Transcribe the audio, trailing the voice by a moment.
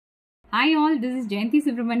Hi all, this is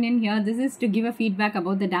Jayanthy here. This is to give a feedback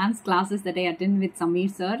about the dance classes that I attend with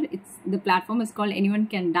Samir sir. The platform is called Anyone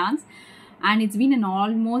Can Dance, and it's been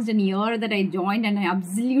almost a year that I joined, and I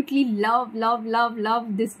absolutely love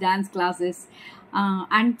this dance classes.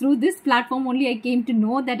 And through this platform only I came to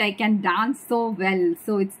know that I can dance so well.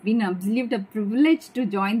 So it's been absolute a privilege to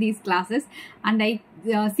join these classes, and I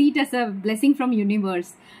see it as a blessing from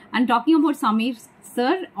universe. And talking about Samir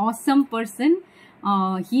sir, awesome person.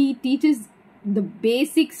 He teaches the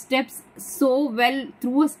basic steps so well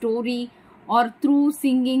through a story or through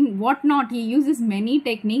singing, whatnot. He uses many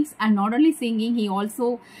techniques, and not only singing, he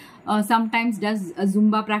also sometimes does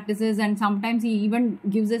Zumba practices, and sometimes he even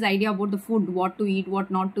gives us idea about the food, what to eat,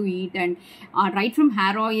 what not to eat, and right from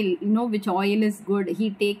hair oil, which oil is good.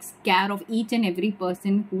 He takes care of each and every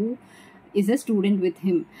person who is a student with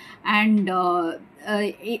him. And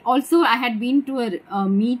also I had been to a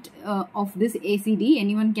meet of this ACD,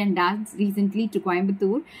 Anyone Can Dance, recently to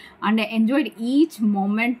Coimbatore, and I enjoyed each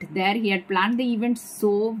moment there. He had planned the event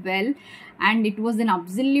so well, and it was an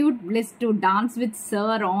absolute bliss to dance with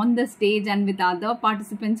sir on the stage and with other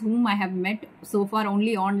participants whom I have met so far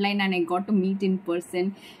only online, and I got to meet in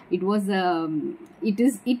person. It was it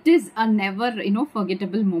is a never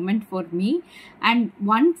forgettable moment for me. And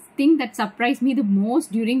one thing that surprised me the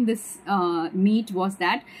most during this meet was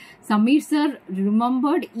that Samir sir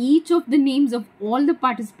remembered each of the names of all the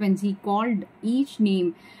participants. He called each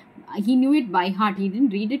name. He knew it by heart. He didn't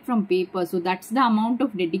read it from paper. So that's the amount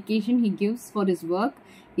of dedication he gives for his work.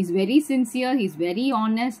 He's very sincere. He's very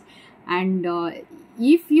honest. And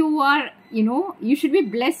if you are, you should be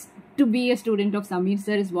blessed to be a student of Samir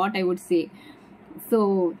sir is what I would say.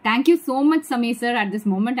 So thank you so much, Samir sir. At this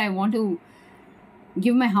moment, I want to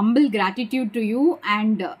give my humble gratitude to you,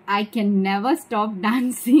 and I can never stop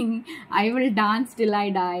dancing. I will dance till I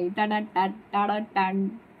die. Ta-da-ta-ta-ta-ta.